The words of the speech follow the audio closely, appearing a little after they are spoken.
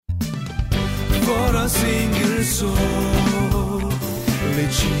single soul,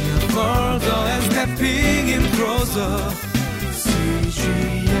 reaching further and stepping in closer.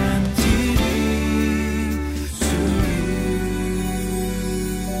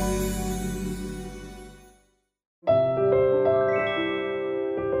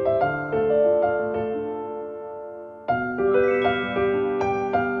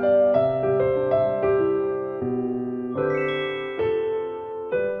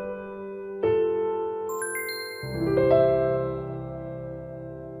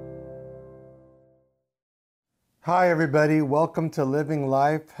 Hi everybody, welcome to Living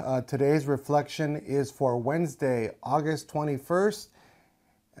Life. Today's reflection is for Wednesday, August 21st,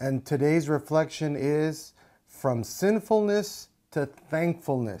 and today's reflection is from sinfulness to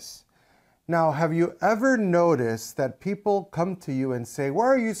thankfulness. Now, have you ever noticed that people come to you and say, "Why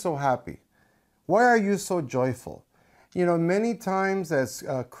are you so happy? Why are you so joyful?" You know, many times as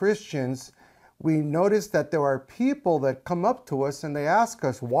Christians, we notice that there are people that come up to us and they ask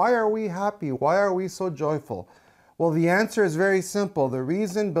us, "Why are we happy? Why are we so joyful?" Well, the answer is very simple. The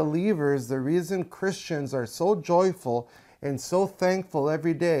reason believers, the reason Christians are so joyful and so thankful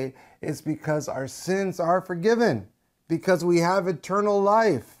every day is because our sins are forgiven, because we have eternal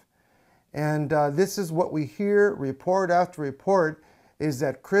life. And this is what we hear report after report, is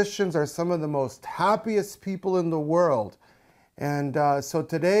that Christians are some of the most happiest people in the world. And so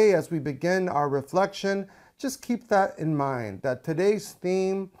today, as we begin our reflection, just keep that in mind, that today's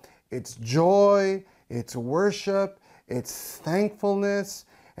theme, it's joy, it's worship, it's thankfulness,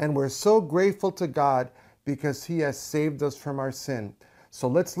 and we're so grateful to God because He has saved us from our sin. So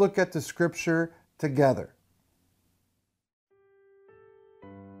let's look at the scripture together.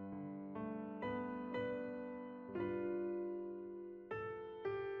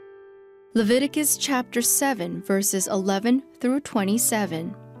 Leviticus chapter 7, verses 11 through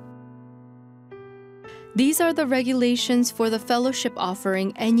 27. These are the regulations for the fellowship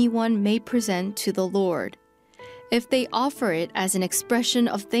offering anyone may present to the Lord. If they offer it as an expression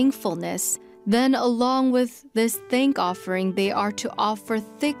of thankfulness, then along with this thank offering they are to offer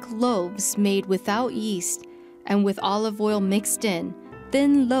thick loaves made without yeast and with olive oil mixed in,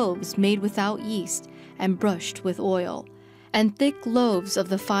 thin loaves made without yeast and brushed with oil, and thick loaves of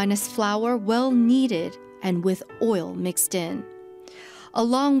the finest flour well kneaded and with oil mixed in.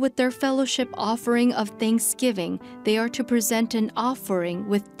 Along with their fellowship offering of thanksgiving, they are to present an offering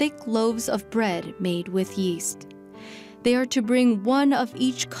with thick loaves of bread made with yeast. They are to bring one of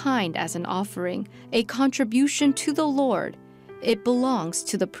each kind as an offering, a contribution to the Lord. It belongs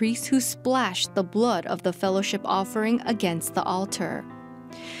to the priest who splashed the blood of the fellowship offering against the altar.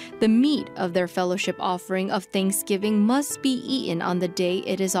 The meat of their fellowship offering of thanksgiving must be eaten on the day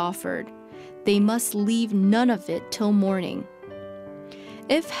it is offered. They must leave none of it till morning.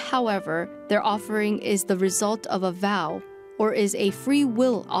 If, however, their offering is the result of a vow or is a free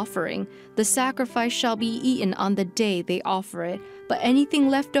will offering, the sacrifice shall be eaten on the day they offer it, but anything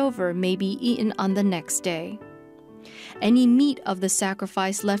left over may be eaten on the next day. Any meat of the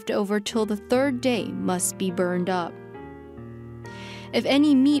sacrifice left over till the third day must be burned up. If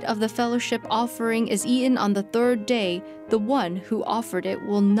any meat of the fellowship offering is eaten on the third day, the one who offered it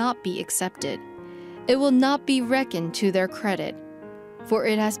will not be accepted. It will not be reckoned to their credit, for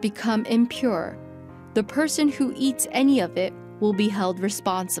it has become impure. The person who eats any of it will be held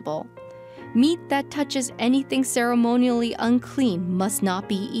responsible. Meat that touches anything ceremonially unclean must not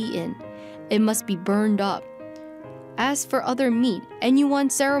be eaten. It must be burned up. As for other meat, anyone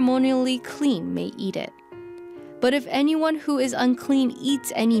ceremonially clean may eat it. But if anyone who is unclean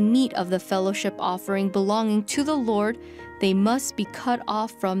eats any meat of the fellowship offering belonging to the Lord, they must be cut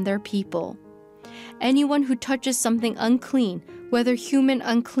off from their people. Anyone who touches something unclean, whether human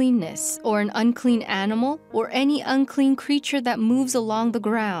uncleanness or an unclean animal or any unclean creature that moves along the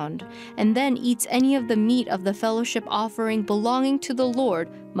ground, and then eats any of the meat of the fellowship offering belonging to the Lord,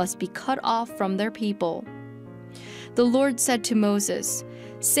 must be cut off from their people. The Lord said to Moses,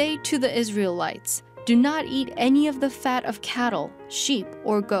 "Say to the Israelites, do not eat any of the fat of cattle, sheep,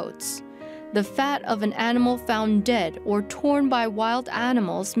 or goats. The fat of an animal found dead or torn by wild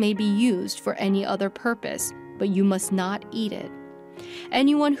animals may be used for any other purpose, but you must not eat it.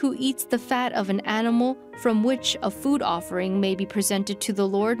 Anyone who eats the fat of an animal from which a food offering may be presented to the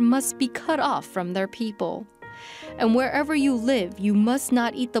Lord must be cut off from their people. And wherever you live, you must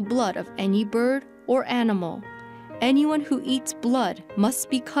not eat the blood of any bird or animal. Anyone who eats blood must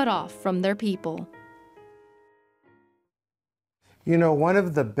be cut off from their people." You know, one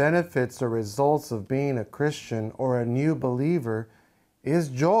of the benefits or results of being a Christian or a new believer is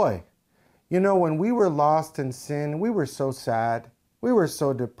joy. You know, when we were lost in sin, we were so sad. We were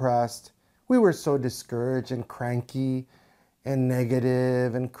so depressed. we were so discouraged and cranky and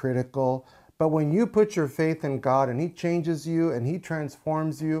negative and critical. But when you put your faith in God and He changes you and He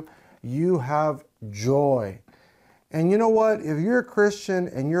transforms you, you have joy. And you know what? If you're a Christian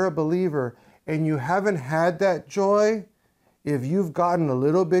and you're a believer and you haven't had that joy, if you've gotten a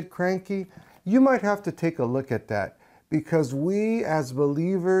little bit cranky, you might have to take a look at that. Because we as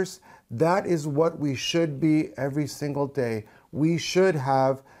believers, that is what we should be every single day. We should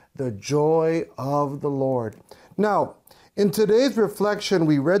have the joy of the Lord. Now, in today's reflection,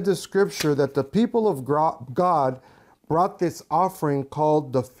 we read the scripture that the people of God brought this offering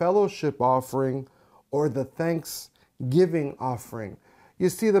called the fellowship offering or the thanksgiving offering. You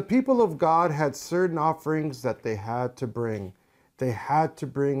see, the people of God had certain offerings that they had to bring. They had to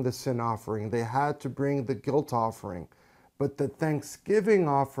bring the sin offering. They had to bring the guilt offering. But the thanksgiving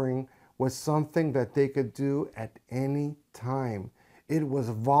offering was something that they could do at any time. It was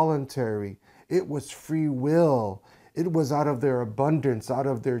voluntary. It was free will. It was out of their abundance, out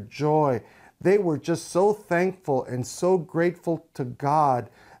of their joy. They were just so thankful and so grateful to God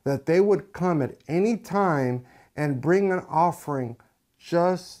that they would come at any time and bring an offering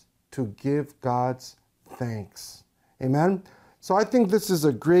just to give God's thanks. Amen? So I think this is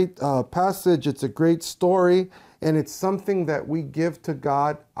a great passage. It's a great story. And it's something that we give to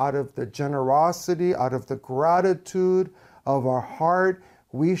God out of the generosity, out of the gratitude of our heart.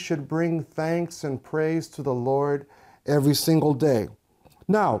 We should bring thanks and praise to the Lord every single day.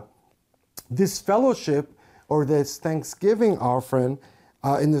 Now, this fellowship or this thanksgiving offering,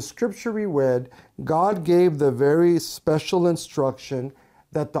 in the scripture we read, God gave the very special instruction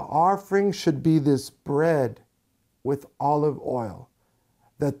that the offering should be this bread with olive oil,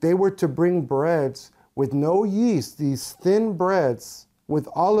 that they were to bring breads with no yeast, these thin breads with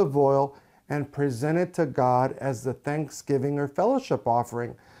olive oil, and present it to God as the thanksgiving or fellowship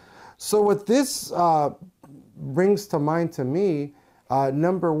offering. So what this brings to mind to me,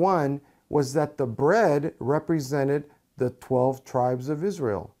 number one, was that the bread represented the 12 tribes of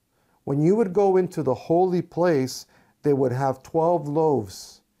Israel. When you would go into the holy place, they would have 12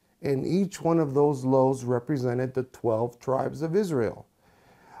 loaves, and each one of those loaves represented the 12 tribes of Israel.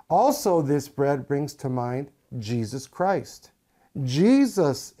 Also, this bread brings to mind Jesus Christ.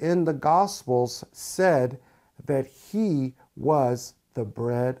 Jesus in the Gospels said that He was the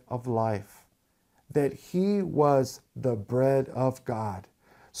bread of life, that He was the bread of God.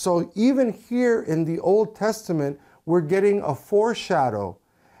 So even here in the Old Testament, we're getting a foreshadow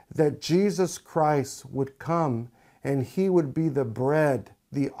that Jesus Christ would come and He would be the bread,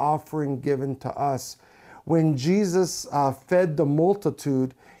 the offering given to us. When Jesus fed the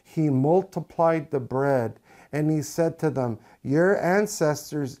multitude, He multiplied the bread, and He said to them, your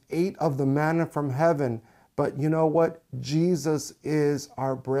ancestors ate of the manna from heaven, but you know what? Jesus is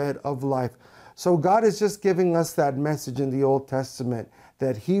our bread of life. So God is just giving us that message in the Old Testament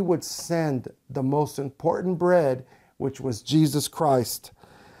that He would send the most important bread, which was Jesus Christ.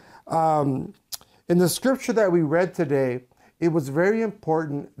 In the scripture that we read today, it was very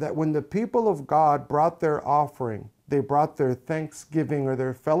important that when the people of God brought their offering, they brought their thanksgiving or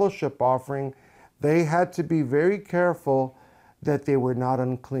their fellowship offering, they had to be very careful that they were not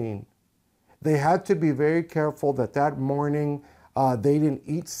unclean. They had to be very careful that that morning they didn't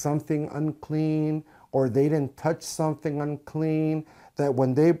eat something unclean or they didn't touch something unclean, that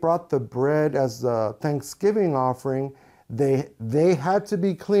when they brought the bread as the thanksgiving offering, they had to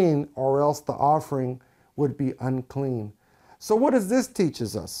be clean or else the offering would be unclean. So what does this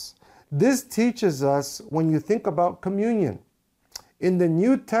teaches us? This teaches us when you think about communion. In the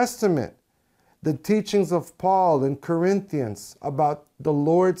New Testament, the teachings of Paul in Corinthians about the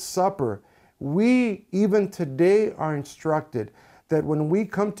Lord's Supper, we even today are instructed that when we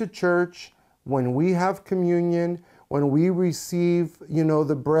come to church, when we have communion, when we receive,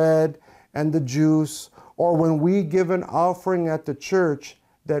 the bread and the juice, or when we give an offering at the church,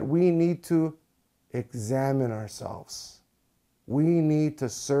 that we need to examine ourselves. We need to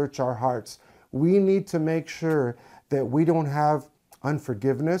search our hearts. We need to make sure that we don't have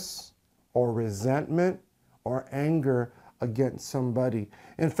unforgiveness or resentment or anger against somebody.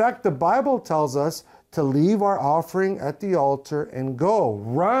 In fact, the Bible tells us to leave our offering at the altar and go,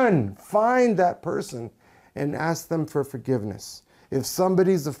 run, find that person and ask them for forgiveness. If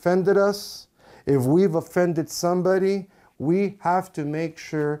somebody's offended us, if we've offended somebody, we have to make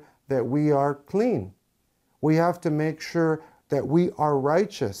sure that we are clean. We have to make sure that we are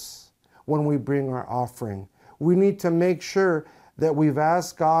righteous when we bring our offering. We need to make sure that we've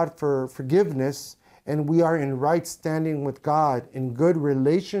asked God for forgiveness and we are in right standing with God, in good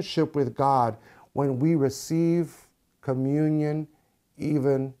relationship with God when we receive communion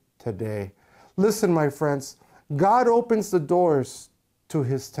even today. Listen, my friends, God opens the doors to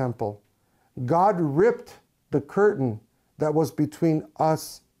his temple. God ripped the curtain that was between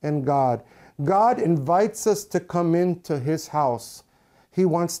us and God. God invites us to come into his house. He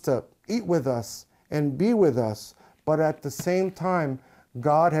wants to eat with us and be with us. But at the same time,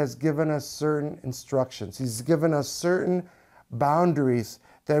 God has given us certain instructions. He's given us certain boundaries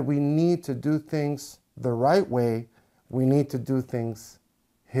that we need to do things the right way. We need to do things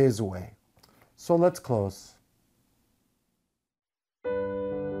his way. So let's close.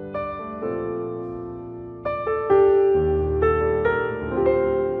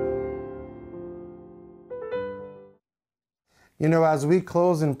 You know, as we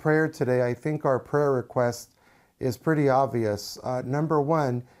close in prayer today, I think our prayer request is pretty obvious. Number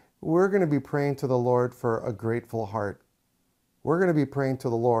one, we're going to be praying to the Lord for a grateful heart. We're going to be praying to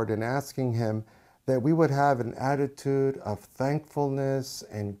the Lord and asking him that we would have an attitude of thankfulness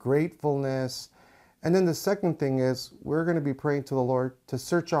and gratefulness. And then the second thing is we're going to be praying to the Lord to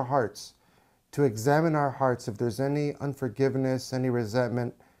search our hearts, to examine our hearts if there's any unforgiveness, any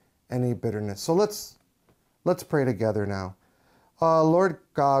resentment, any bitterness. So let's pray together now. Lord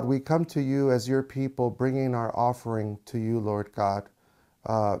God, we come to you as your people, bringing our offering to you, Lord God.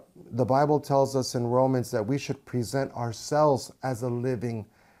 The Bible tells us in Romans that we should present ourselves as a living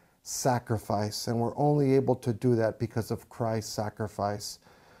sacrifice, and we're only able to do that because of Christ's sacrifice.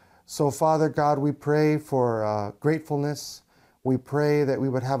 So, Father God, we pray for gratefulness. We pray that we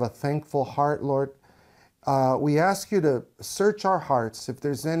would have a thankful heart, Lord. We ask you to search our hearts. If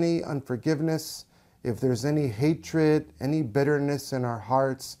there's any unforgiveness, if there's any hatred, any bitterness in our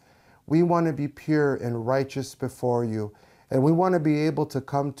hearts, we want to be pure and righteous before you. And we want to be able to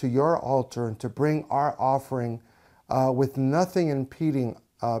come to your altar and to bring our offering with nothing impeding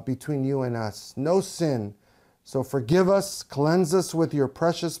between you and us. No sin. So forgive us, cleanse us with your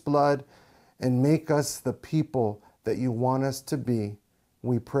precious blood, and make us the people that you want us to be.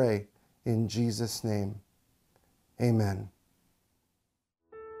 We pray in Jesus' name. Amen.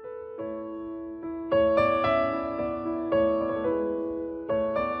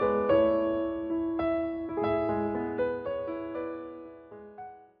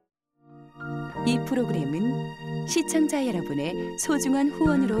 이 프로그램은 시청자 여러분의 소중한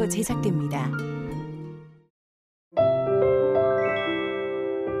후원으로 제작됩니다.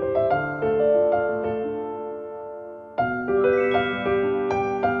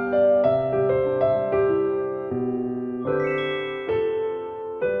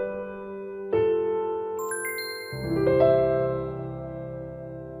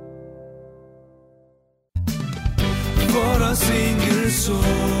 For a single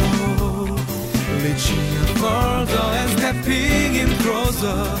soul, reaching further and stepping in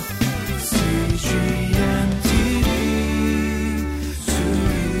closer. CG.